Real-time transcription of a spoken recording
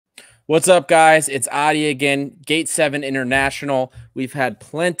What's up, guys? It's Adi again, Gate 7 International. We've had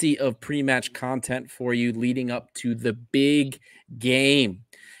plenty of pre-match content for you leading up to the big game.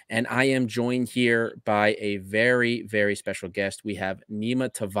 And I am joined here by a very, very special guest. We have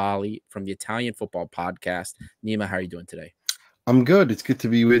Nima Tavalley from the Italian Football Podcast. Nima, how are you doing today? I'm good. It's good to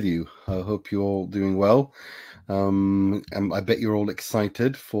be with you. I hope you're all doing well. And I bet you're all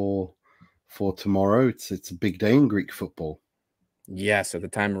excited for tomorrow. It's a big day in Greek football. Yes, at the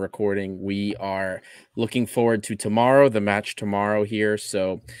time of recording, we are looking forward to tomorrow, the match tomorrow here.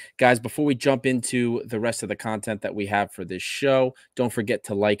 So, guys, before we jump into the rest of the content that we have for this show, don't forget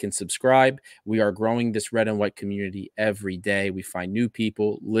to like and subscribe. We are growing this red and white community every day. We find new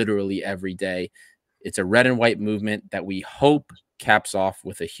people literally every day. It's a red and white movement that we hope caps off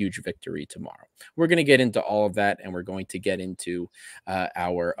with a huge victory tomorrow. We're going to get into all of that, and we're going to get into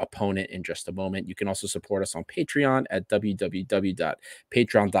our opponent in just a moment. You can also support us on Patreon at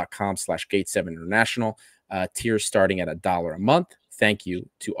www.patreon.com/Gate7International. Tiers starting at $1 a month. Thank you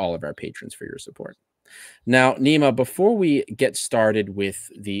to all of our patrons for your support. Now, Nima, before we get started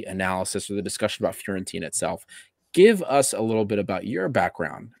with the analysis or the discussion about Fiorentina itself, give us a little bit about your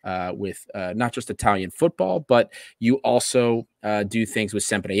background with not just Italian football, but you also do things with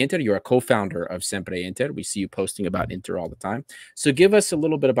Sempreinter. You're a co-founder of Sempreinter. We see you posting about Inter all the time. So give us a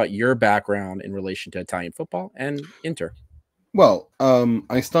little bit about your background in relation to Italian football and Inter. Well,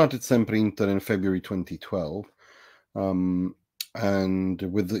 I started Sempreinter in February 2012. And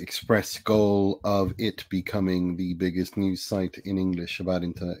with the express goal of it becoming the biggest news site in English about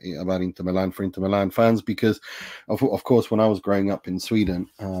Inter Milan for Inter Milan fans, because of course when I was growing up in Sweden,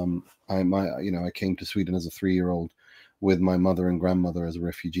 I came to Sweden as a 3-year-old with my mother and grandmother as a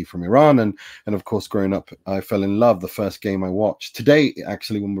refugee from Iran, and of course growing up I fell in love. The first game I watched today,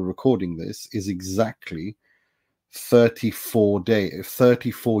 actually, when we're recording this, is exactly 34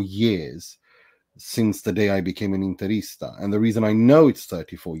 years since the day I became an Interista. And the reason I know it's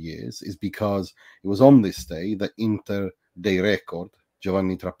 34 years is because it was on this day that Inter dei Record,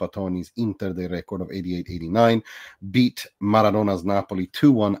 Giovanni Trapattoni's Inter dei Record of 88-89, beat Maradona's Napoli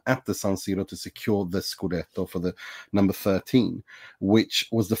 2-1 at the San Siro to secure the Scudetto for the number 13, which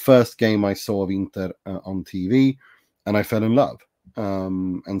was the first game I saw of Inter on TV, and I fell in love.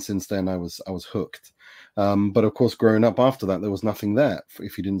 And since then I was hooked. But of course, growing up after that, there was nothing there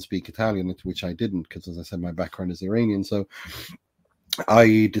if you didn't speak Italian, which I didn't, because as I said, my background is Iranian. So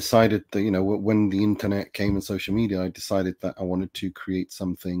I decided that, when the internet came and social media, I decided that I wanted to create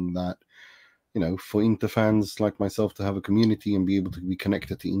something that, for Inter fans like myself to have a community and be able to be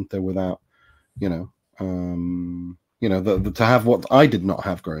connected to Inter without, to have what I did not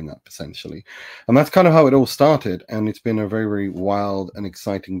have growing up, essentially. And that's kind of how it all started. And it's been a very, very wild and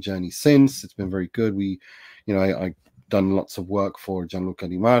exciting journey since. It's been very good. I done lots of work for Gianluca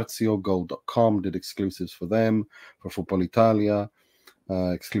Di Marzio, Goal.com, did exclusives for them, for Football Italia,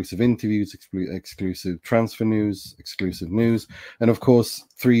 exclusive interviews, exclusive transfer news, exclusive news. And of course,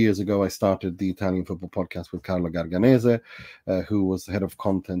 3 years ago, I started the Italian Football Podcast with Carlo Garganese, who was the head of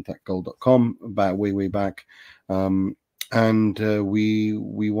content at Goal.com way back. And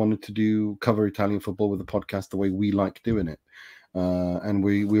we wanted to cover Italian football with a podcast the way we like doing it. And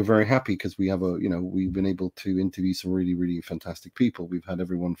we're very happy because we have we've been able to interview some really, really fantastic people. We've had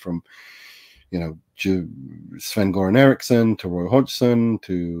everyone from, Sven-Goran Eriksson to Roy Hodgson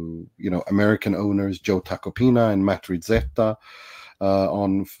to, American owners Joe Tacopina and Matt Rizzetta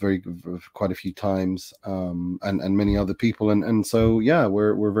on quite a few times, and many other people. And so, yeah,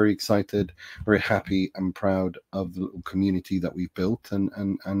 we're very excited, very happy and proud of the community that we've built.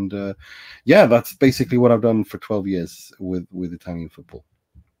 And yeah, that's basically what I've done for 12 years with Italian football.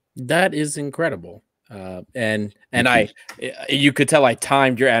 That is incredible. And you could tell I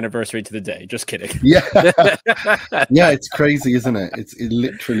timed your anniversary to the day. Just kidding. Yeah. Yeah, it's crazy, isn't it? It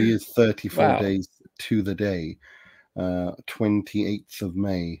literally is 34 days to the day. 28th of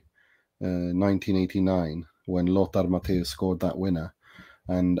May, 1989, when Lothar Matthäus scored that winner.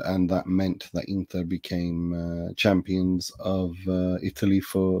 And that meant that Inter became champions of Italy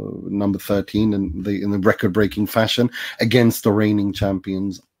for number 13 in the record-breaking fashion against the reigning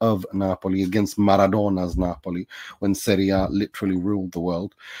champions of Napoli, against Maradona's Napoli, when Serie A literally ruled the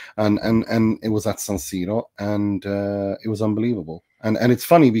world. And it was at San Siro, and it was unbelievable. And it's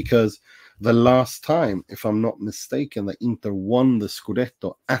funny because the last time, if I'm not mistaken, that Inter won the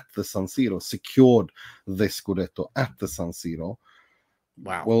Scudetto at the San Siro, secured the Scudetto at the San Siro.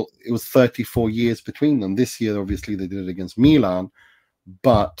 Wow. Well, it was 34 years between them. This year, obviously, they did it against Milan,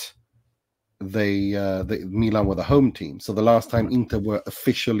 but Milan were the home team. So the last time Inter were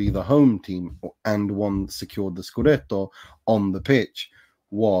officially the home team and secured the Scudetto on the pitch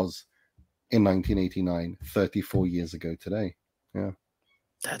was in 1989, 34 years ago today. Yeah.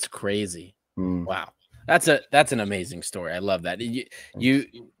 That's crazy. Mm. Wow. That's an amazing story. I love that. You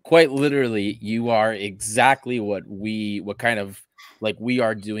quite literally, you are exactly what kind of like we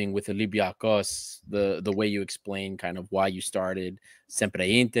are doing with Olympiacos, the way you explain kind of why you started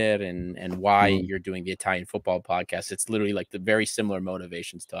Sempreinter and why you're doing the Italian football podcast. It's literally like the very similar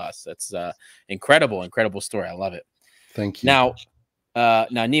motivations to us. That's incredible story. I love it. Thank you. Now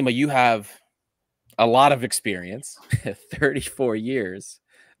Nima, you have a lot of experience, 34 years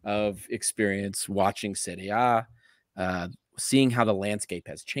of experience watching Serie A, seeing how the landscape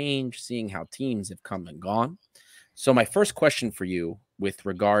has changed, seeing how teams have come and gone. So my first question for you with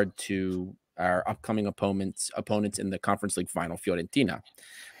regard to our upcoming opponents in the Conference League final, Fiorentina,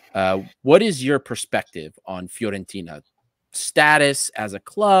 what is your perspective on Fiorentina status as a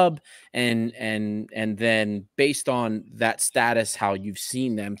club, and then based on that status, how you've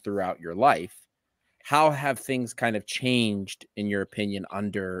seen them throughout your life? How have things kind of changed, in your opinion,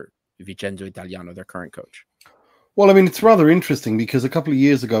 under Vincenzo Italiano, their current coach? Well, I mean, it's rather interesting because a couple of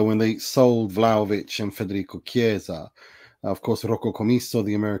years ago when they sold Vlahovic and Federico Chiesa, of course, Rocco Commisso,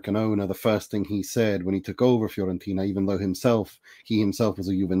 the American owner, the first thing he said when he took over Fiorentina, even though he himself was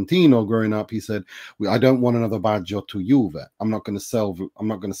a Juventino growing up, he said, "I don't want another Baggio to Juve. I'm not going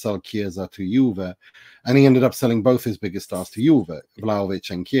to sell Chiesa to Juve," and he ended up selling both his biggest stars to Juve, Vlahovic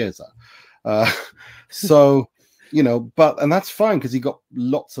and Chiesa. So. And that's fine because he got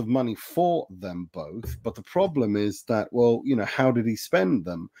lots of money for them both. But the problem is that, well, how did he spend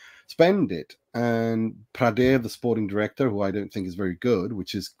it? And Prader, the sporting director, who I don't think is very good,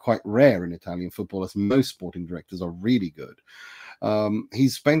 which is quite rare in Italian football, as most sporting directors are really good. He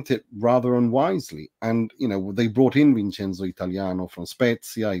spent it rather unwisely. And, they brought in Vincenzo Italiano from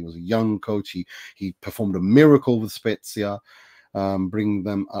Spezia. He was a young coach. He performed a miracle with Spezia. Bringing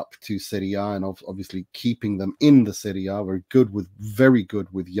them up to Serie A and obviously keeping them in the Serie A. Very good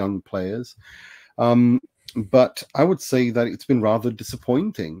with young players. But I would say that it's been rather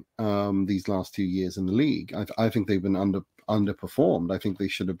disappointing these last 2 years in the league. I think they've been underperformed. I think they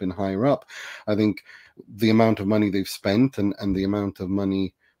should have been higher up. I think the amount of money they've spent and the amount of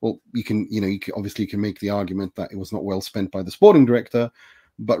money, well, you can make the argument that it was not well spent by the sporting director,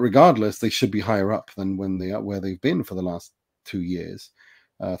 but regardless, they should be higher up than where they've been for the last 3 years.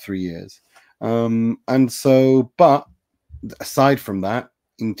 And so, but aside from that,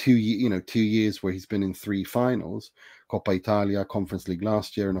 in 2 years where he's been in 3 finals, Coppa Italia, Conference League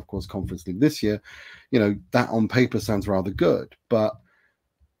last year, and of course Conference League this year, that on paper sounds rather good. But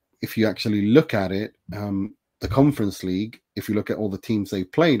if you actually look at it, the Conference League, if you look at all the teams they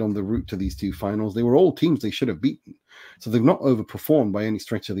played on the route to these 2 finals, they were all teams they should have beaten. So they've not overperformed by any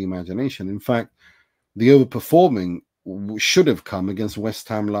stretch of the imagination. In fact, the overperforming should have come against West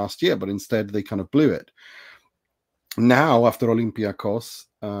Ham last year, but instead they kind of blew it. Now, after Olympiacos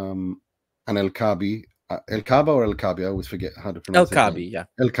and El Kabi, El Kaba or El Kabi, I always forget how to pronounce it. El Kabi, yeah.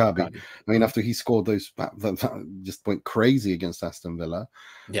 El Kabi. I mean, after he scored those, that just went crazy against Aston Villa.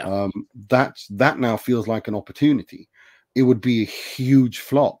 Yeah. That now feels like an opportunity. It would be a huge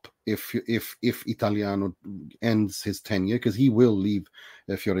flop if Italiano ends his tenure, because he will leave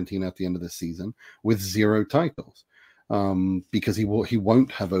Fiorentina at the end of the season with 0 titles. Because he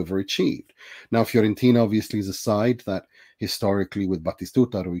won't have overachieved. Now, Fiorentina obviously is a side that historically, with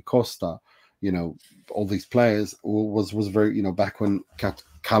Batistuta, Rui Costa, all these players, was very, back when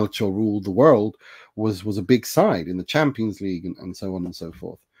Calcio ruled the world, was a big side in the Champions League and so on and so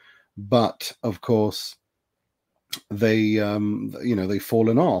forth. But of course, they've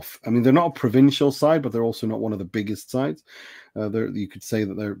fallen off. I mean, they're not a provincial side, but they're also not one of the biggest sides. You could say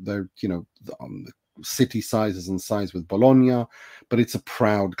that they're city sizes and size with Bologna, but it's a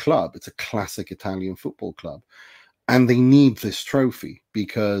proud club. It's a classic Italian football club, and they need this trophy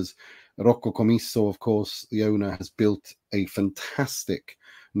because Rocco Commisso, of course, the owner, has built a fantastic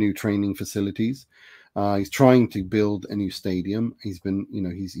new training facilities. He's trying to build a new stadium. He's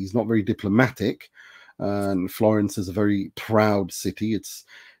not very diplomatic, and Florence is a very proud city.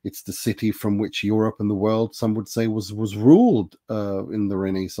 It's the city from which Europe and the world, some would say, was ruled in the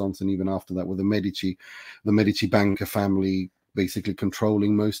Renaissance, and even after that, with the Medici banker family basically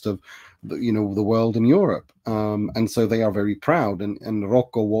controlling most of the world and Europe. And so they are very proud. And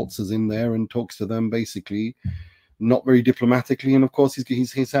Rocco waltzes in there and talks to them basically not very diplomatically. And of course,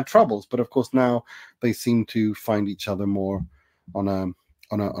 he's had troubles. But of course, now they seem to find each other more on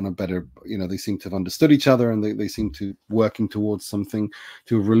a better, they seem to have understood each other, and they seem to working towards something,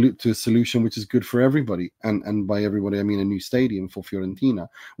 to a solution which is good for everybody. And by everybody, I mean a new stadium for Fiorentina,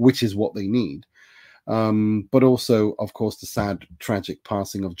 which is what they need. But also, of course, the sad, tragic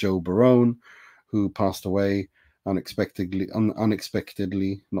passing of Joe Barone, who passed away unexpectedly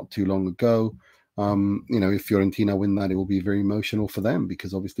not too long ago. If Fiorentina win that, it will be very emotional for them,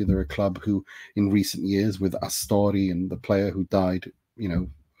 because obviously they're a club who, in recent years, with Astori and the player who died,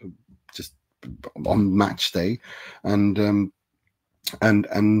 just on match day, and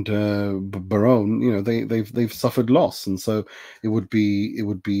Barone, they've suffered loss, and so it would be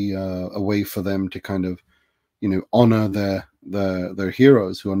a way for them to kind of honor their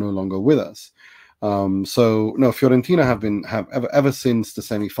heroes who are no longer with us. So no, Fiorentina have ever since the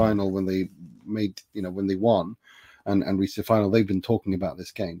semi-final, when they won and reached the final, they've been talking about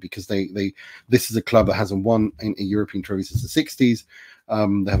this game, because this is a club that hasn't won a European trophy since the 60s.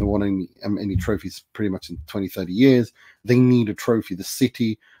 They haven't won any trophies pretty much in 20-30 years. They need a trophy. The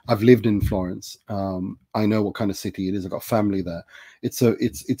city, I've lived in Florence. I know what kind of city it is. I've got family there. It's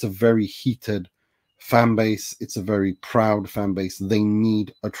a very heated fan base. It's a very proud fan base. They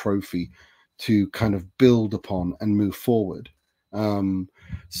need a trophy to kind of build upon and move forward.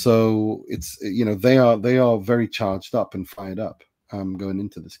 So it's they are very charged up and fired up going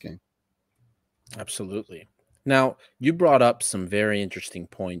into this game. Absolutely. Now, you brought up some very interesting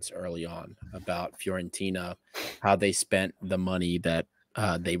points early on about Fiorentina, how they spent the money that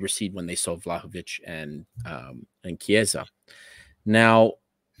they received when they sold Vlahovic and Chiesa. Now,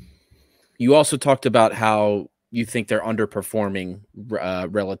 you also talked about how you think they're underperforming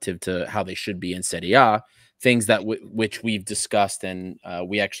relative to how they should be in Serie A, things that which we've discussed, and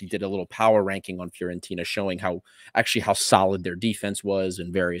we actually did a little power ranking on Fiorentina, showing how solid their defense was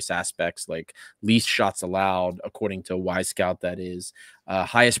in various aspects, like least shots allowed according to Scout, that is,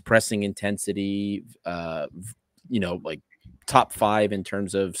 highest pressing intensity, like top 5 in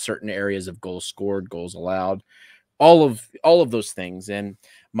terms of certain areas of goals scored, goals allowed, all of those things. And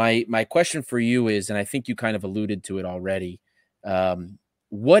my question for you is, and I think you kind of alluded to it already,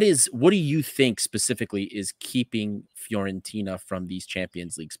 what do you think specifically is keeping Fiorentina from these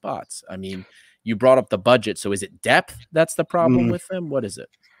Champions League spots? I mean, you brought up the budget, so is it depth that's the problem with them? What is it?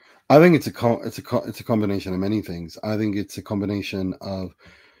 I think it's a combination of many things. I think it's a combination of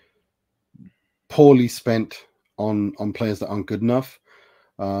poorly spent on players that aren't good enough,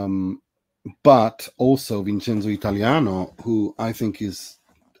 but also Vincenzo Italiano, who I think is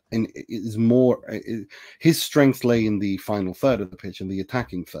more, his strengths lay in the final third of the pitch, in the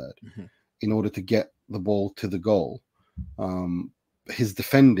attacking third, in order to get the ball to the goal. His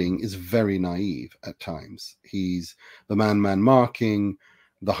defending is very naive at times. He's the man marking,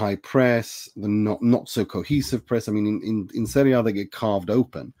 the high press, the not so cohesive press. I mean, in Serie A, they get carved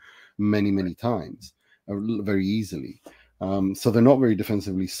open many times, very easily. So they're not very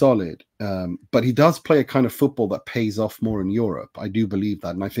defensively solid. But he does play a kind of football that pays off more in Europe. I do believe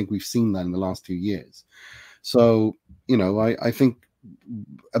that, and I think we've seen that in the last 2 years. So, I think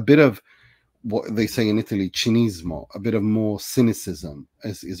a bit of what they say in Italy, cinismo, a bit of more cynicism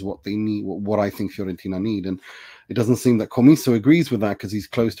is what they need, what I think Fiorentina need. And it doesn't seem that Comiso agrees with that, because he's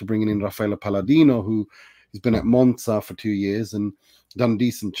close to bringing in Raffaele Palladino, who has been at Monza for 2 years and done a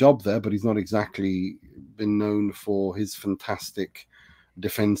decent job there, but he's not exactly been known for his fantastic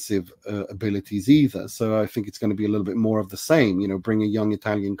defensive abilities either. So I think it's going to be a little bit more of the same, bring a young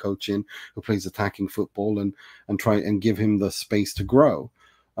Italian coach in who plays attacking football and try and give him the space to grow.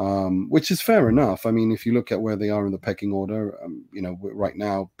 Which is fair enough. I mean, if you look at where they are in the pecking order, we're right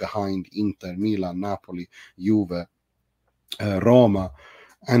now behind Inter, Milan, Napoli, Juve, Roma,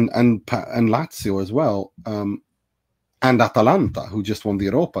 and Lazio as well, and Atalanta, who just won the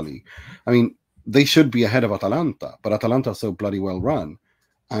Europa League. I mean, they should be ahead of Atalanta, but Atalanta are so bloody well run.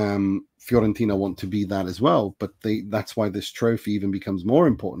 Fiorentina want to be that as well, but that's why this trophy even becomes more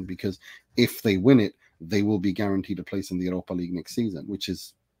important, because if they win it, they will be guaranteed a place in the Europa League next season, which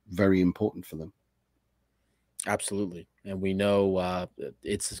is very important for them. Absolutely. And we know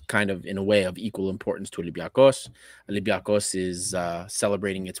it's kind of in a way of equal importance to Olympiacos. Olympiacos is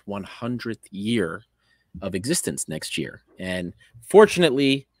celebrating its 100th year of existence next year. And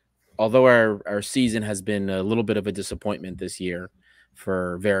fortunately, although our season has been a little bit of a disappointment this year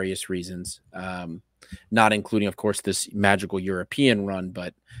for various reasons, not including, of course, this magical European run,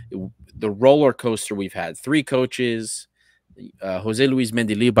 but the roller coaster we've had. 3 coaches. Jose Luis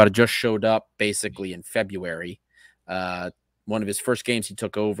Mendilibar just showed up basically in February. One of his first games he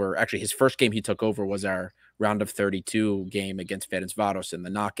took over, actually his first game he took over was our round of 32 game against Ferencvaros in the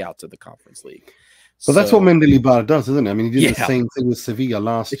knockouts of the Conference League. But that's what So Mendilibar does, isn't it? I mean, he did the yeah, same thing with Sevilla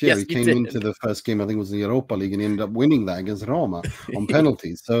last year. yes, He he came into did. the first game, I think it was the Europa League, and he ended up winning that against Roma on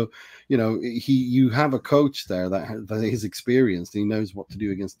penalties. So, you have a coach there that is experienced. And he knows what to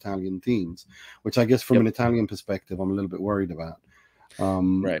do against Italian teams, which I guess from Yep. an Italian perspective, I'm a little bit worried about.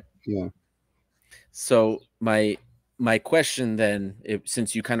 Right. Yeah. So my question then,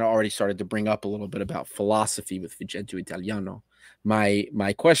 since you kind of already started to bring up a little bit about philosophy with Vincenzo Italiano,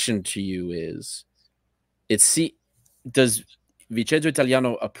 my question to you is, does Vincenzo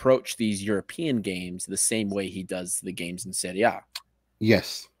Italiano approach these European games the same way he does the games in Serie A?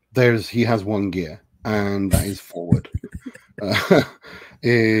 Yes. He has one gear, and that is forward. But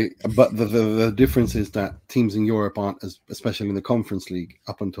the difference is that teams in Europe aren't especially in the Conference League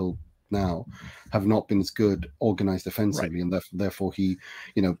up until now, have not been as good organized Right. defensively, and therefore a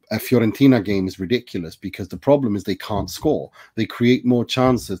Fiorentina game is ridiculous because the problem is they can't score. They create more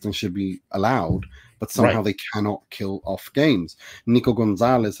chances than should be allowed, but somehow Right. they cannot kill off games. Nico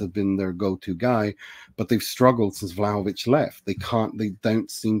Gonzalez has been their go-to guy, but they've struggled since Vlahovic left. They don't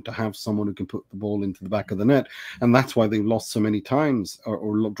seem to have someone who can put the ball into the back of the net, and that's why they've lost so many times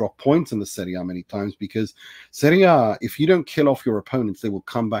or dropped points in the Serie A many times, because Serie A, if you don't kill off your opponents, they will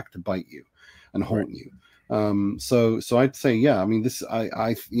come back to bite you and Right. haunt you. So I'd say, yeah, I mean,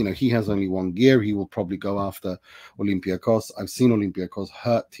 he has only one gear. He will probably go after Olympiacos. I've seen Olympiacos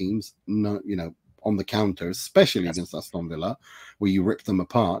hurt teams, on the counter, especially Yes. against Aston Villa, where you rip them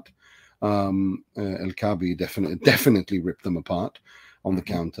apart. El Kabi definitely ripped them apart on the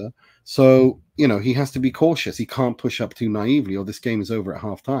counter. So he has to be cautious. He can't push up too naively, or this game is over at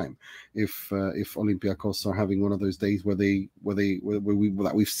half time. If Olympiacos are having one of those days where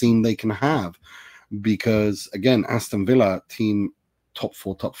that we've seen they can have, because again, Aston Villa, team top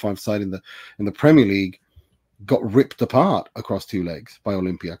 4, top 5 side in the Premier League, got ripped apart across 2 legs by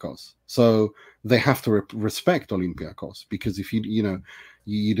Olympiacos. So they have to respect Olympiacos, because if you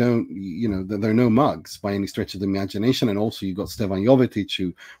don't, there are no mugs by any stretch of the imagination. And also you got Stevan Jovetic,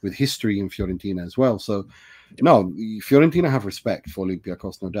 who with history in Fiorentina as well. So no, Fiorentina have respect for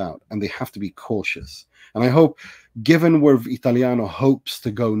Olympiacos, no doubt, and they have to be cautious. And I hope, given where Italiano hopes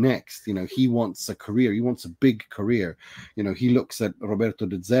to go next, he wants a career, he wants a big career. He looks at Roberto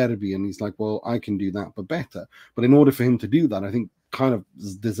De Zerbi and he's like, well, I can do that, but better. But in order for him to do that, I think kind of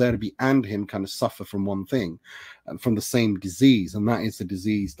De Zerbi and him kind of suffer from one thing, from the same disease, and that is the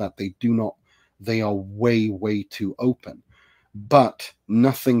disease that they are way too open. But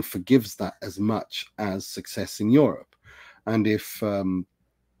nothing forgives that as much as success in Europe. And if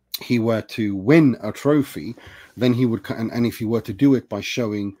he were to win a trophy, then he would, and if he were to do it by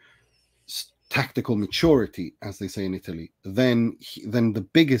showing tactical maturity, as they say in Italy, then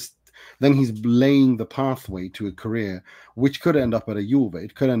he's laying the pathway to a career which could end up at a Juve,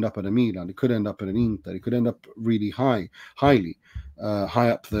 it could end up at a Milan, it could end up at an Inter, it could end up really highly high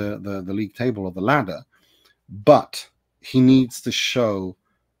up the league table or the ladder. But he needs to show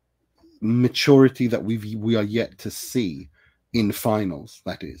maturity that we are yet to see in finals,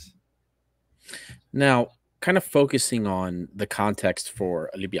 that is. Now, kind of focusing on the context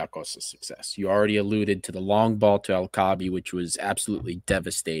for Olympiacos' success, you already alluded to the long ball to El Kabi, which was absolutely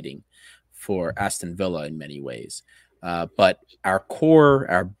devastating for Aston Villa in many ways. But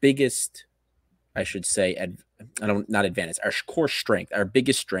our biggest, I should say, not advantage, our core strength, our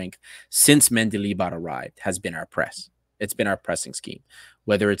biggest strength since Mendilibar arrived has been our press. It's been our pressing scheme,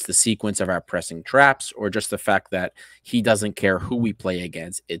 whether it's the sequence of our pressing traps or just the fact that he doesn't care who we play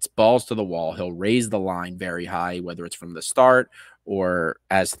against. It's balls to the wall. He'll raise the line very high, whether it's from the start or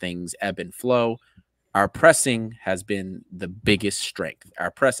as things ebb and flow. Our pressing has been the biggest strength, our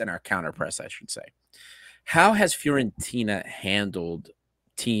press and our counter press, I should say. How has Fiorentina handled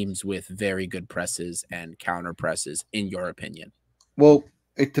teams with very good presses and counter presses, in your opinion? Well,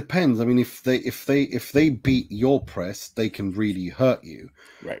 it depends. I mean, if they beat your press, they can really hurt you.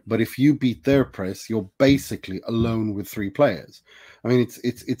 Right. But if you beat their press, you're basically alone with 3 players. I mean,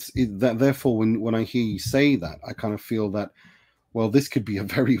 that. Therefore, when I hear you say that, I kind of feel that, well, this could be a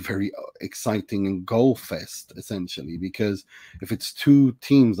very exciting and goal fest essentially, because if it's 2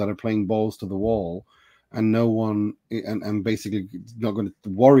 teams that are playing balls to the wall, and no one, and basically not going to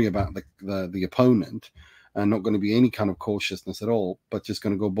worry about the opponent, and not going to be any kind of cautiousness at all, but just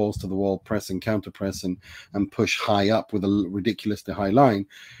going to go balls to the wall, press and counter press, and push high up with a ridiculously high line,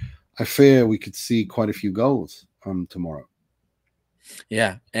 I fear we could see quite a few goals tomorrow.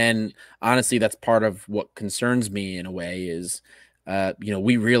 Yeah, and honestly, that's part of what concerns me in a way is,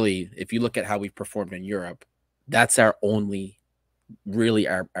 we really, if you look at how we've performed in Europe, that's our only, really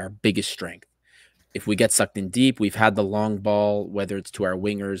our biggest strength. if we get sucked in deep, we've had the long ball, whether it's to our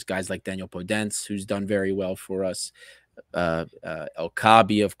wingers, guys like Daniel Podence, who's done very well for us. El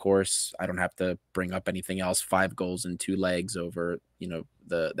Kabi, of course. I don't have to bring up anything else. 5 goals and 2 legs over,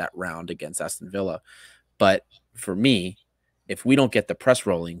 that round against Aston Villa. But for me, if we don't get the press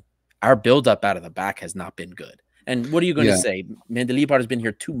rolling, our buildup out of the back has not been good. And what are you going to say? Mendilibar has been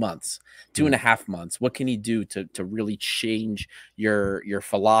here 2 months, 2.5 months. What can he do to really change your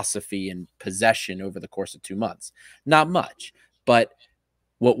philosophy and possession over the course of 2 months? Not much. But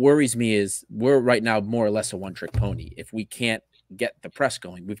what worries me is we're right now more or less a one-trick pony. If we can't get the press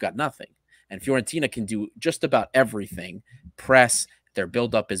going, we've got nothing. And Fiorentina can do just about everything. Press, their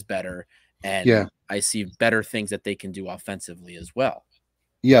buildup is better. And I see better things that they can do offensively as well.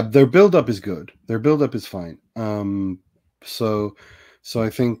 Yeah, their build-up is good. Their build-up is fine. So I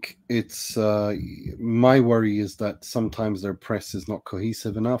think it's my worry is that sometimes their press is not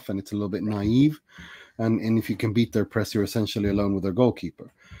cohesive enough, and it's a little bit naive. And if you can beat their press, you're essentially alone with their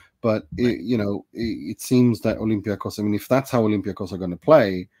goalkeeper. But it seems that Olympiacos. I mean, if that's how Olympiacos are going to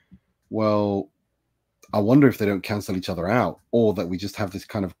play, well, I wonder if they don't cancel each other out, or that we just have this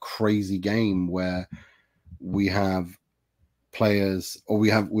kind of crazy game where we have players, or we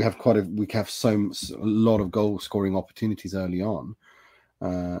have a lot of goal scoring opportunities early on,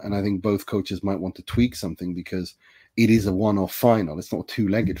 and I think both coaches might want to tweak something, because it is a one-off final. It's not a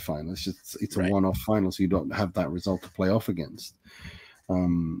 2-legged final. It's a one-off final, so you don't have that result to play off against.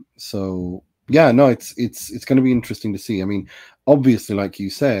 So yeah, no, it's going to be interesting to see. I mean, obviously, like you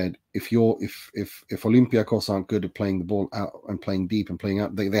said, if Olympiacos aren't good at playing the ball out and playing deep and playing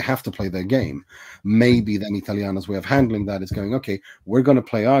out, they have to play their game. Maybe then Italiano's way of handling that is going, okay, we're going to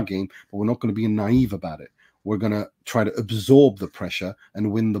play our game, but we're not going to be naive about it. We're going to try to absorb the pressure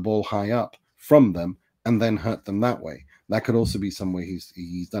and win the ball high up from them, and then hurt them that way. That could also be some way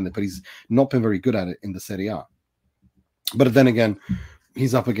he's done it, but he's not been very good at it in the Serie A. But then again,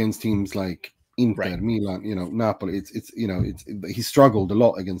 he's up against teams like Inter, Milan, Napoli. He struggled a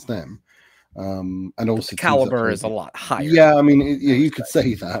lot against them, and also the caliber is a lot higher. Yeah, I mean, you could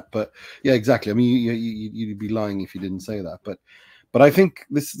say that, but yeah, exactly. I mean, you'd be lying if you didn't say that. But I think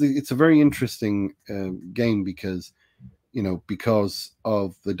it's a very interesting game, because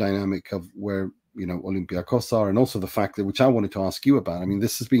of the dynamic of where Olympiacos are, and also the fact that, which I wanted to ask you about. I mean,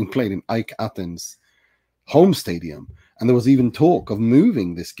 this is being played in AEK Athens home stadium, and there was even talk of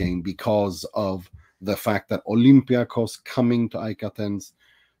moving this game because of the fact that Olympiacos coming to AEK Athens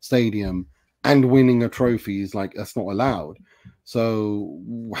stadium and winning a trophy is like, that's not allowed. So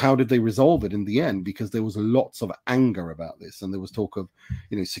how did they resolve it in the end? Because there was lots of anger about this, and there was talk of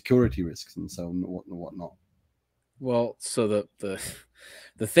security risks and so on and whatnot. Well, so the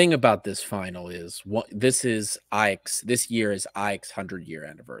thing about this final is, this is AEK's. This year is AEK's 100-year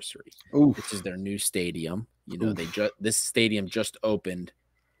anniversary. Oof. This is their new stadium. This stadium just opened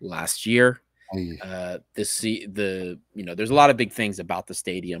last year. There's a lot of big things about the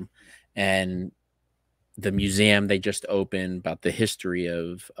stadium, and the museum they just opened about the history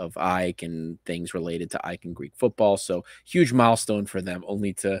of AEK and things related to AEK and Greek football. So huge milestone for them,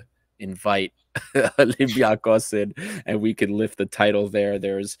 only to invite Olympiacos in, and we could lift the title there.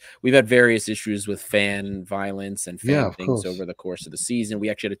 We've had various issues with fan violence and fan things over the course of the season. We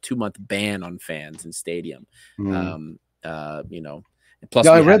actually had a 2-month ban on fans in stadium. Plus,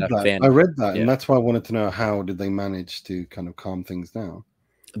 I read that, and that's why I wanted to know, how did they manage to kind of calm things down?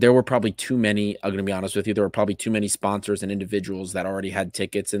 There were probably too many. I'm going to be honest with you. There were probably too many sponsors and individuals that already had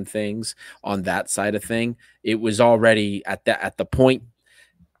tickets and things on that side of thing. It was already at the point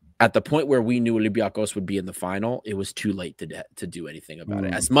where we knew Olympiacos would be in the final. It was too late to do anything about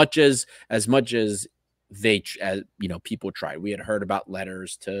it. As much as people tried. We had heard about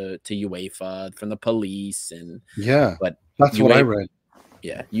letters to UEFA from the police, and but that's what I read.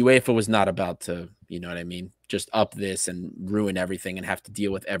 Yeah, UEFA was not about to, just up this and ruin everything and have to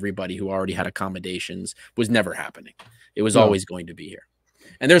deal with everybody who already had accommodations. Was never happening. It was always going to be here.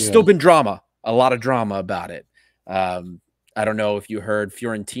 And there's still been drama, a lot of drama about it. I don't know if you heard,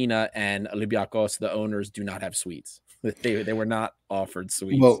 Fiorentina and Olympiacos, the owners, do not have suites. They were not offered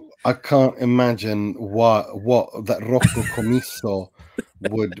suites. Well, I can't imagine what that Rocco Commisso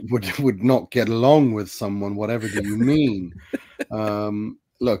would not get along with someone. Whatever do you mean?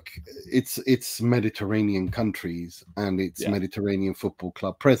 Look, it's Mediterranean countries, and it's Mediterranean football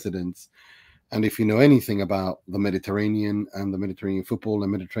club presidents. And if you know anything about the Mediterranean and the Mediterranean football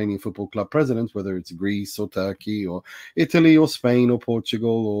and Mediterranean football club presidents, whether it's Greece or Turkey or Italy or Spain or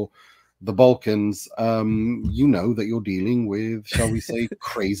Portugal or the Balkans, you know that you're dealing with, shall we say,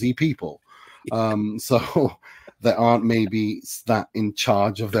 crazy people. So that aren't maybe that in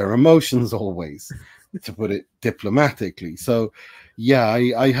charge of their emotions always, to put it diplomatically. So, yeah,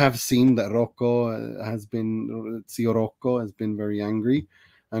 I have seen that Zio Rocco has been very angry,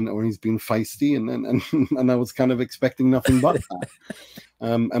 or he's been feisty, and I was kind of expecting nothing but that.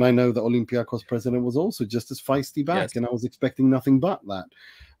 And I know that Olympiacos president was also just as feisty back, Yes. and I was expecting nothing but that.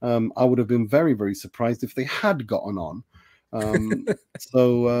 I would have been very, very surprised if they had gotten on.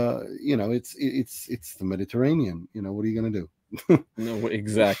 So it's the Mediterranean. What are you going to do? No,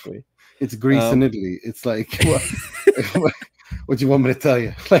 exactly. It's Greece and Italy. It's like, what do you want me to tell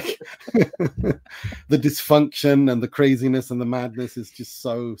you? Like, the dysfunction and the craziness and the madness is just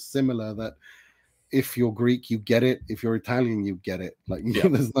so similar that if you're Greek, you get it. If you're Italian, you get it. Like,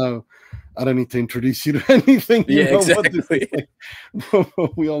 there's no, I don't need to introduce you to anything. You know exactly. what this is like.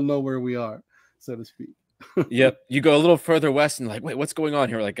 We all know where we are, so to speak. Yep. You go a little further west and like, wait, what's going on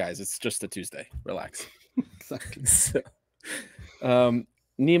here? Like, guys, it's just a Tuesday. Relax. Exactly. So,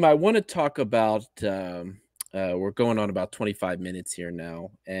 Nima, I want to talk about, we're going on about 25 minutes here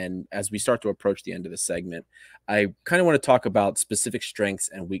now. And as we start to approach the end of the segment, I kind of want to talk about specific strengths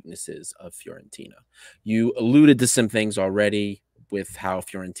and weaknesses of Fiorentina. You alluded to some things already with how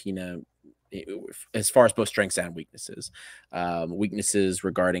Fiorentina, as far as both strengths and weaknesses, weaknesses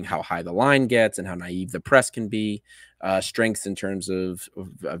regarding how high the line gets and how naive the press can be, strengths in terms of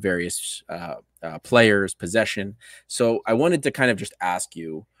various players, possession. So I wanted to kind of just ask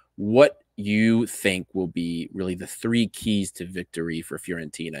you what you think will be really the 3 keys to victory for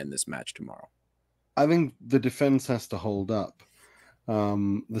Fiorentina in this match tomorrow. I think the defense has to hold up.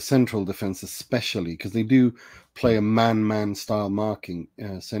 The central defense, especially, because they do play a man-man style marking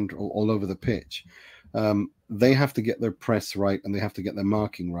central all over the pitch. They have to get their press right, and they have to get their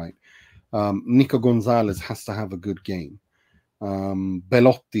marking right. Nico Gonzalez has to have a good game.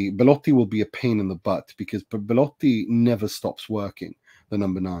 Belotti will be a pain in the butt because Belotti never stops working, the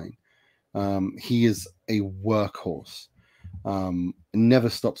number 9. He is a workhorse. Never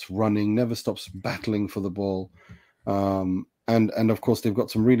stops running, never stops battling for the ball. And of course, they've got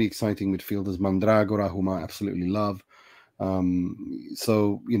some really exciting midfielders, Mandragora, whom I absolutely love.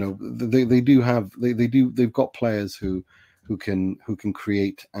 So they've got players who can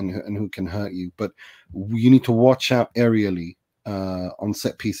create and who can hurt you. But you need to watch out aerially on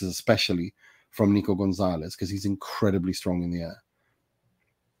set pieces, especially from Nico Gonzalez, because he's incredibly strong in the air.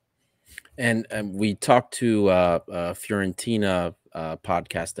 And we talked to Fiorentina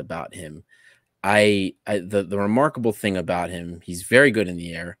podcast about him. The remarkable thing about him, he's very good in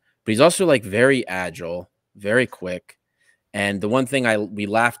the air, but he's also like very agile, very quick. And the one thing we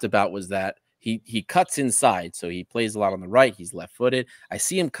laughed about was that he cuts inside. So he plays a lot on the right. He's left-footed. I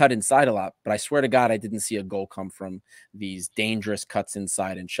see him cut inside a lot, but I swear to God, I didn't see a goal come from these dangerous cuts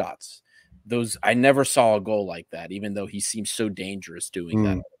inside and shots. I never saw a goal like that, even though he seems so dangerous doing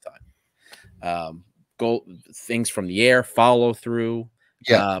that all the time. Goal things from the air, follow through.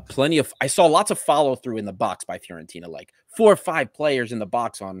 Yeah, I saw lots of follow through in the box by Fiorentina, like 4 or 5 players in the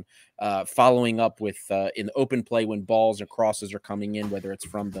box on following up with in open play when balls or crosses are coming in, whether it's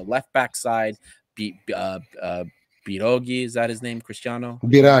from the left back side. Biraghi, is that his name? Cristiano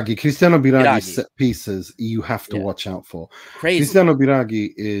Biraghi set pieces you have to watch out for. Crazy. Cristiano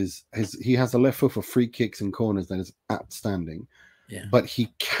Biraghi he has a left foot for free kicks and corners that is outstanding. Yeah. But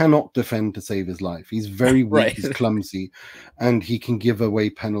he cannot defend to save his life. He's very weak, right. He's clumsy, and he can give away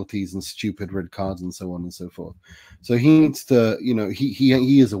penalties and stupid red cards and so on and so forth. So he needs to,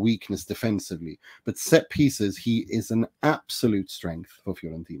 he is a weakness defensively, but set pieces, he is an absolute strength for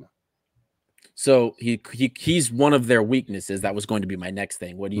Fiorentina. So he's one of their weaknesses. That was going to be my next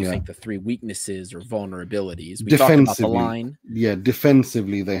thing. What do you think the 3 weaknesses or vulnerabilities? We talked about the line. Yeah,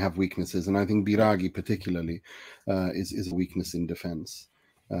 defensively they have weaknesses, and I think Biraghi particularly is a weakness in defense.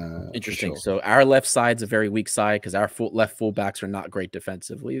 Interesting. Sure. So our left side's a very weak side because our left fullbacks are not great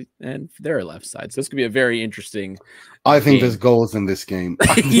defensively, and their left side. So this could be a very interesting. I think there's goals in this game.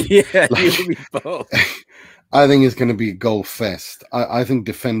 Yeah, both. I think it's going to be a goal fest. I think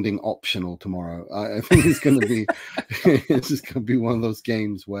defending optional tomorrow. I think it's going to be it's just going to be one of those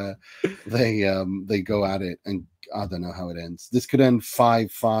games where they go at it, and I don't know how it ends. This could end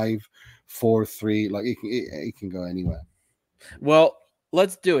 5-5, 4-3. Like it can go anywhere. Well,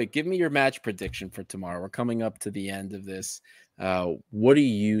 let's do it. Give me your match prediction for tomorrow. We're coming up to the end of this. What do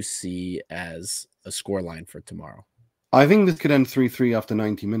you see as a scoreline for tomorrow? I think this could end 3-3 after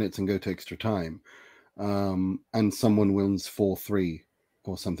 90 minutes and go to extra time. And someone wins 4-3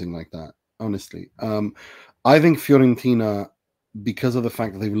 or something like that, honestly. I think Fiorentina, because of the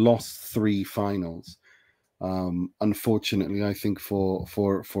fact that they've lost 3 finals, Unfortunately, I think for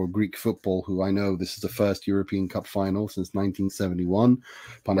Greek football, who I know this is the first European Cup final since 1971,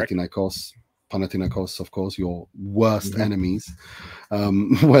 Panathinaikos, of course, your worst enemies,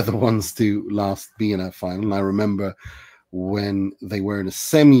 were the ones to last be in a final. And I remember when they were in a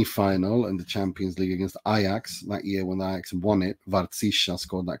semi-final in the Champions League against Ajax that year, when the Ajax won it. Vartsisha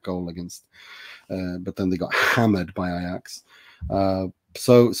scored that goal against, but then they got hammered by Ajax.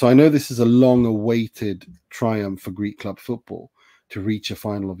 So I know this is a long-awaited triumph for Greek club football to reach a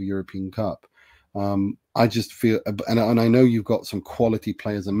final of a European Cup. I just feel, and I know you've got some quality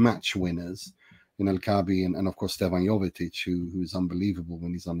players and match winners in El Kabi and of course Stevan Jovetic, who's unbelievable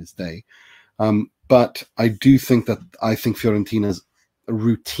when he's on his day. But I do think Fiorentina's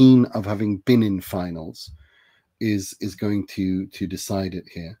routine of having been in finals is going to decide it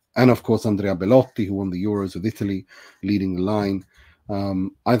here. And of course, Andrea Bellotti, who won the Euros with Italy, leading the line.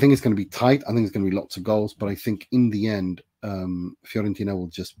 I think it's going to be tight. I think it's going to be lots of goals. But I think in the end, Fiorentina will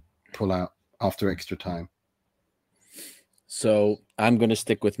just pull out after extra time. So I'm going to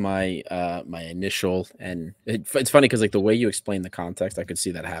stick with my my initial, and it's funny because like the way you explain the context, I could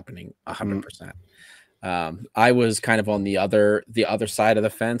see that happening 100%. I was kind of on the other side of the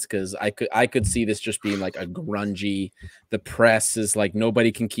fence because I could see this just being like a grungy. The press is like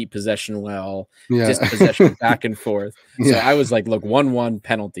nobody can keep possession well, dispossession back and forth. So I was like, look, 1-1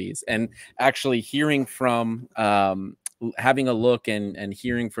 penalties, and actually hearing from having a look and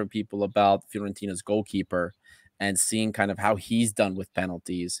hearing from people about Fiorentina's goalkeeper and seeing kind of how he's done with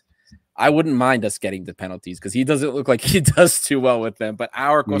penalties. I wouldn't mind us getting the penalties because he doesn't look like he does too well with them. But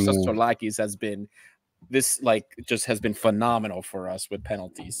our Kostas Tsolakis has been has been phenomenal for us with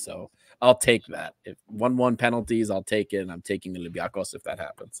penalties. So I'll take that. If 1-1 penalties, I'll take it, and I'm taking Olympiacos if that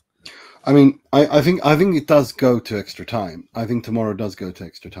happens. I mean, I think it does go to extra time. I think tomorrow does go to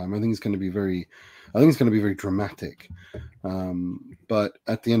extra time. I think it's going to be very dramatic. But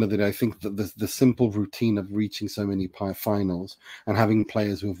at the end of the day, I think that the simple routine of reaching so many finals and having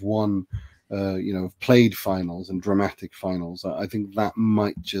players who have won, played finals and dramatic finals, I think that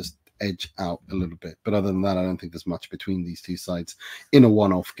might just edge out a little bit. But other than that, I don't think there's much between these two sides in a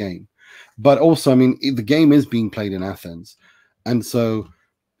one-off game. But also, I mean, the game is being played in Athens, and so,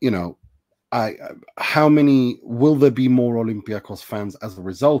 how many will there be more Olympiacos fans as a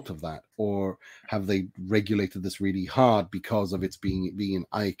result of that, or have they regulated this really hard because of its being in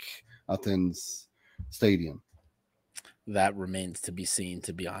Athens Stadium? That remains to be seen,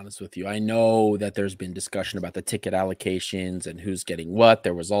 to be honest with you. I know that there's been discussion about the ticket allocations and who's getting what.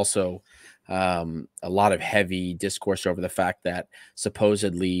 There was also a lot of heavy discourse over the fact that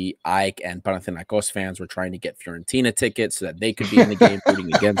supposedly AEK and Panathinaikos fans were trying to get Fiorentina tickets so that they could be in the game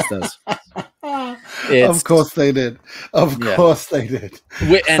rooting against us. Of course they did. Of course they did.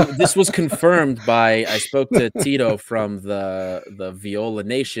 And this was confirmed by, I spoke to Tito from the Viola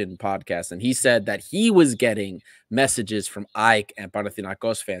Nation podcast, and he said that he was getting messages from AEK and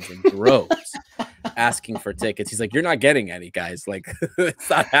Panathinaikos fans in droves asking for tickets. He's like, you're not getting any, guys. Like, it's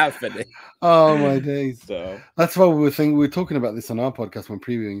not happening. Oh, my days. So that's what we were talking about this on our podcast when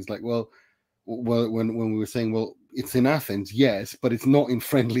previewing. It's like, well, when we were saying, well, it's in Athens, yes, but it's not in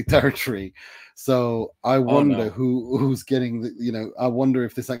friendly territory. So I wonder who's getting I wonder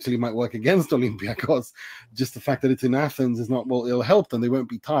if this actually might work against Olympiacos. Just the fact that it's in Athens is not, well, it'll help them. They won't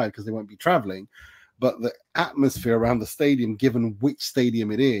be tired because they won't be traveling. But the atmosphere around the stadium, given which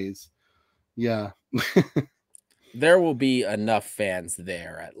stadium it is, there will be enough fans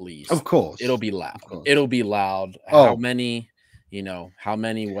there at least. Of course. It'll be loud. It'll be loud. How many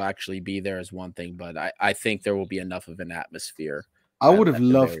will actually be there is one thing, but I think there will be enough of an atmosphere. I would have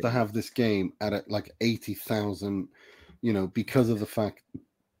loved to have this game at like 80,000, because of the fact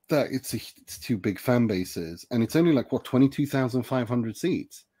that it's two big fan bases, and it's only like 22,500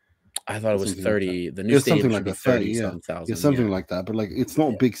 seats. I thought it was 30. Like the new stadium should be 30,000. Something like that. But like, it's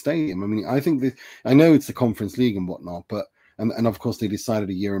not a big stadium. I mean, I think I know it's the Conference League and whatnot, but and of course they decided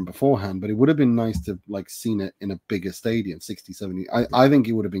a year in beforehand. But it would have been nice to like seen it in a bigger stadium, 60, 70. I think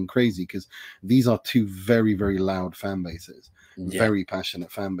it would have been crazy because these are two very, very loud fan bases, very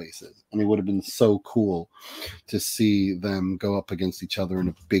passionate fan bases, and it would have been so cool to see them go up against each other in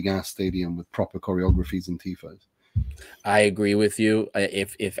a big ass stadium with proper choreographies and tifos. I agree with you.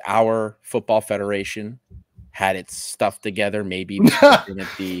 If our football federation had its stuff together, maybe at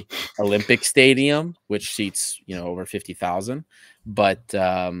the Olympic Stadium, which seats over 50,000, but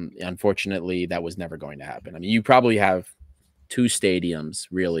unfortunately, that was never going to happen. I mean, you probably have two stadiums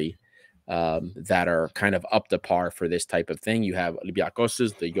really that are kind of up to par for this type of thing. You have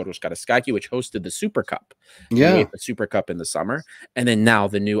Olympiacos, the Yoros Karaskaki, which hosted the Super Cup, the Super Cup in the summer, and then now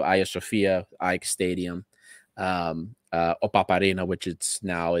the new Hagia Sophia AEK Stadium. Opaparena, which it's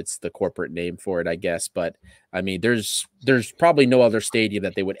the corporate name for it, I guess. But I mean, there's probably no other stadium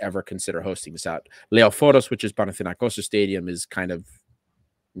that they would ever consider hosting this out. Leoforos, which is Panathinaikos Stadium, is kind of,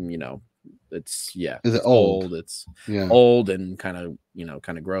 it's Is it it's old? old. It's Yeah. old and kind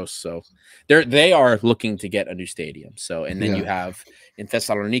of gross. So they are looking to get a new stadium. So, and then you have in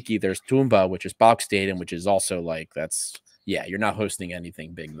Thessaloniki, there's Tumba, which is Balk Stadium, which is also like you're not hosting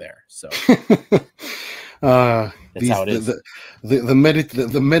anything big there. So that's how it is.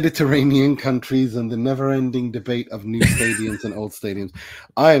 The Mediterranean countries and the never-ending debate of new stadiums and old stadiums.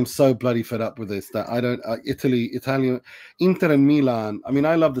 I am so bloody fed up with this that I don't. Italian, Inter and Milan. I mean,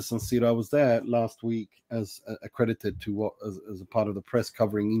 I love the San Siro. I was there last week as accredited to as a part of the press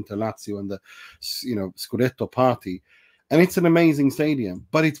covering Inter Lazio and the Scudetto party, and it's an amazing stadium,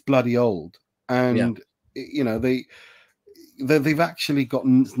 but it's bloody old, and they've actually got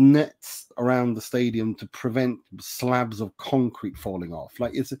nets around the stadium to prevent slabs of concrete falling off.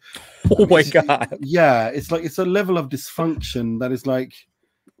 Like it's God. Yeah, it's a level of dysfunction that is like,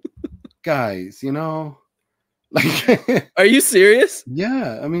 guys, like are you serious?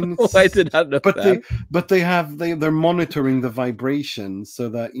 Yeah, I mean, I did not know that. They're monitoring the vibrations so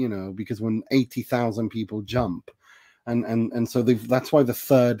that because when 80,000 people jump. And so that's why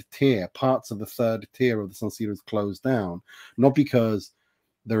the parts of the third tier of the San Siro is closed down, not because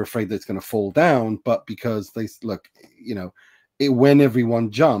they're afraid that it's going to fall down, but because they look, when everyone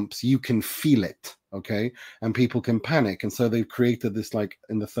jumps, you can feel it, okay, and people can panic, and so they've created this, like,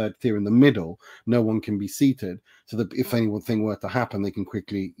 in the third tier in the middle, no one can be seated, so that if anything were to happen, they can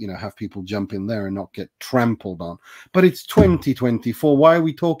quickly, have people jump in there and not get trampled on. But it's 2024. Why are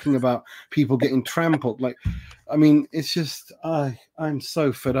we talking about people getting trampled? Like, I mean, it's just I'm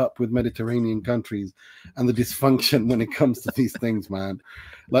so fed up with Mediterranean countries and the dysfunction when it comes to these things, man.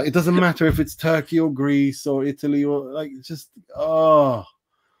 Like, it doesn't matter if it's Turkey or Greece or Italy or just do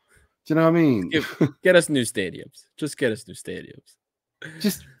you know what I mean? Get us new stadiums. Just get us new stadiums.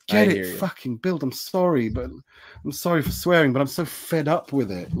 Just get it fucking built. I'm sorry for swearing, but I'm so fed up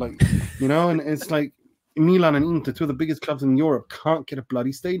with it. Like, and it's like Milan and Inter, two of the biggest clubs in Europe, can't get a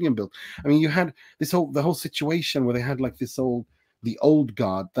bloody stadium built. I mean, you had the whole situation where they had like the old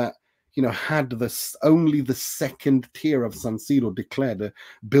guard that had only the second tier of San Siro declared a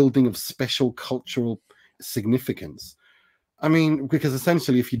building of special cultural significance. I mean, because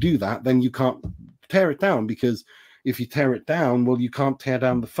essentially, if you do that, then you can't tear it down, because if you tear it down, well, you can't tear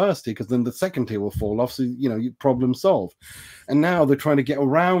down the first tier, because then the second tier will fall off. So, you problem solved. And now they're trying to get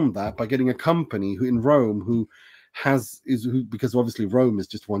around that by getting a company in Rome because obviously Rome is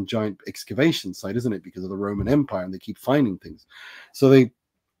just one giant excavation site, isn't it? Because of the Roman Empire, and they keep finding things. So they've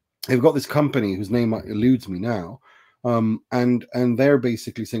got this company whose name eludes me now. And they're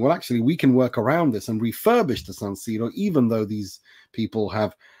basically saying, well, actually, we can work around this and refurbish the San Siro, even though these people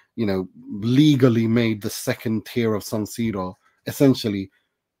have, legally made the second tier of San Siro essentially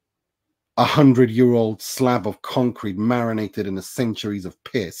 100-year-old slab of concrete marinated in centuries of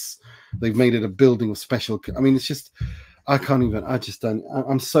piss. They've made it a building of special. I mean, it's just,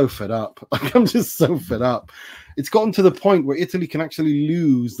 I'm so fed up. Like, I'm just so fed up. It's gotten to the point where Italy can actually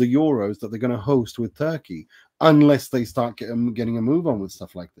lose the Euros that they're going to host with Turkey unless they start getting a move on with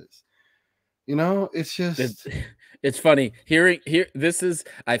stuff like this. It's just... It's funny hearing this is,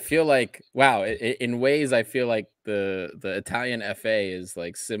 I feel like, wow, in ways I feel like the Italian FA is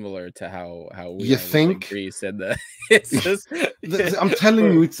like similar to how we you think Greece, and it's just I'm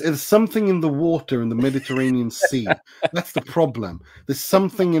telling you, it's something in the water in the Mediterranean Sea. That's the problem. There's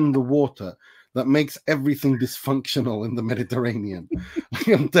something in the water that makes everything dysfunctional in the Mediterranean.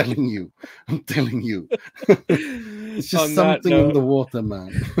 I'm telling you. It's just something in the water,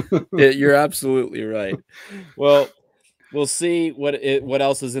 man. You're absolutely right. Well, we'll see what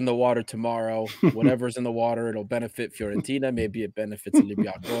else is in the water tomorrow. Whatever's in the water, it'll benefit Fiorentina. Maybe it benefits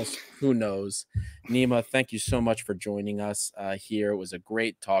Olympiacos. Who knows? Nima, thank you so much for joining us here. It was a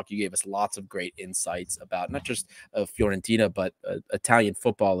great talk. You gave us lots of great insights about not just Fiorentina, but Italian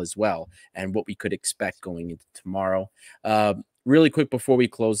football as well, and what we could expect going into tomorrow. Really quick before we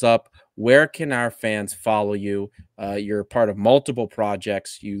close up, where can our fans follow you? You're part of multiple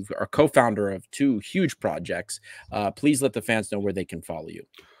projects. You are co-founder of 2 huge projects. Please let the fans know where they can follow you.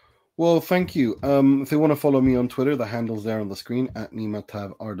 Well, thank you. If they want to follow me on Twitter, the handle's there on the screen at Nima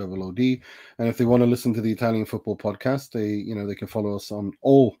TavROOD. And if they want to listen to the Italian Football Podcast, they can follow us on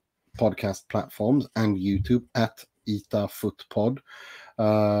all podcast platforms and YouTube at ItaFootPod.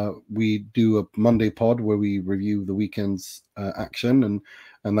 We do a Monday pod where we review the weekend's action,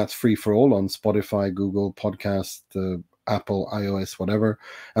 and that's free for all on Spotify, Google Podcast, Apple, iOS, whatever.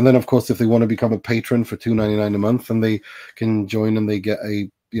 And then, of course, if they want to become a patron for $2.99 a month, then they can join and they get a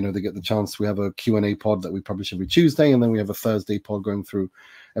they get the chance. We have a Q&A pod that we publish every Tuesday, and then we have a Thursday pod going through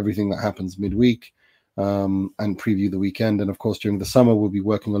everything that happens midweek and preview the weekend. And of course, during the summer, we'll be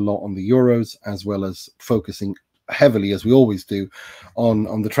working a lot on the Euros, as well as focusing heavily, as we always do,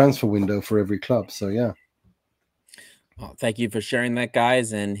 on the transfer window for every club. So yeah. Well, thank you for sharing that,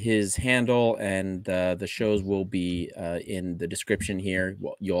 guys. And his handle and the shows will be in the description here.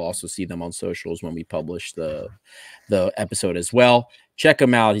 Well, you'll also see them on socials when we publish the episode as well. Check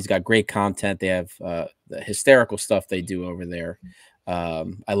him out. He's got great content. They have the hysterical stuff they do over there.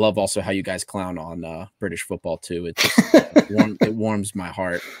 I love also how you guys clown on British football too. It warms my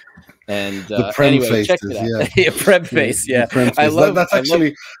heart. And the prem anyway, faces, check it out. Yeah, prem face. Yeah, I love that's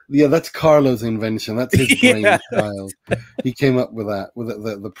actually that's Carlo's invention. That's his brainchild. He came up with that, with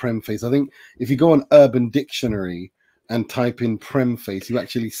the prem face. I think if you go on Urban Dictionary and type in prem face, you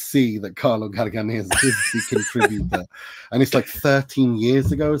actually see that Carlo Gargani is the contributor, and it's like 13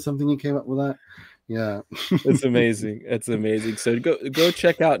 years ago or something he came up with that. Yeah, it's amazing. It's amazing. So go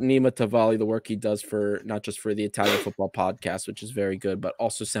check out Nima Tavalley, the work he does for not just for the Italian Football Podcast, which is very good, but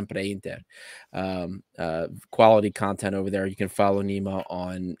also Sempreinter. Quality content over there. You can follow Nima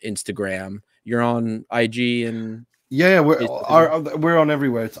on Instagram. You're on IG and we're on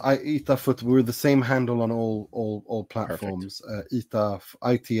everywhere. It's Ita Foot. We're the same handle on all platforms.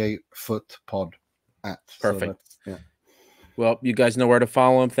 ITA Foot Pod at. Perfect. So yeah. Well, you guys know where to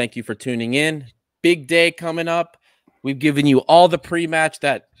follow him. Thank you for tuning in. Big day coming up. We've given you all the pre-match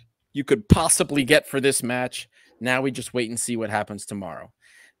that you could possibly get for this match. Now we just wait and see what happens tomorrow.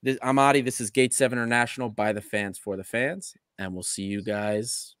 I'm Adi. This is Gate 7 International, by the fans, for the fans, and we'll see you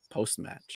guys post-match.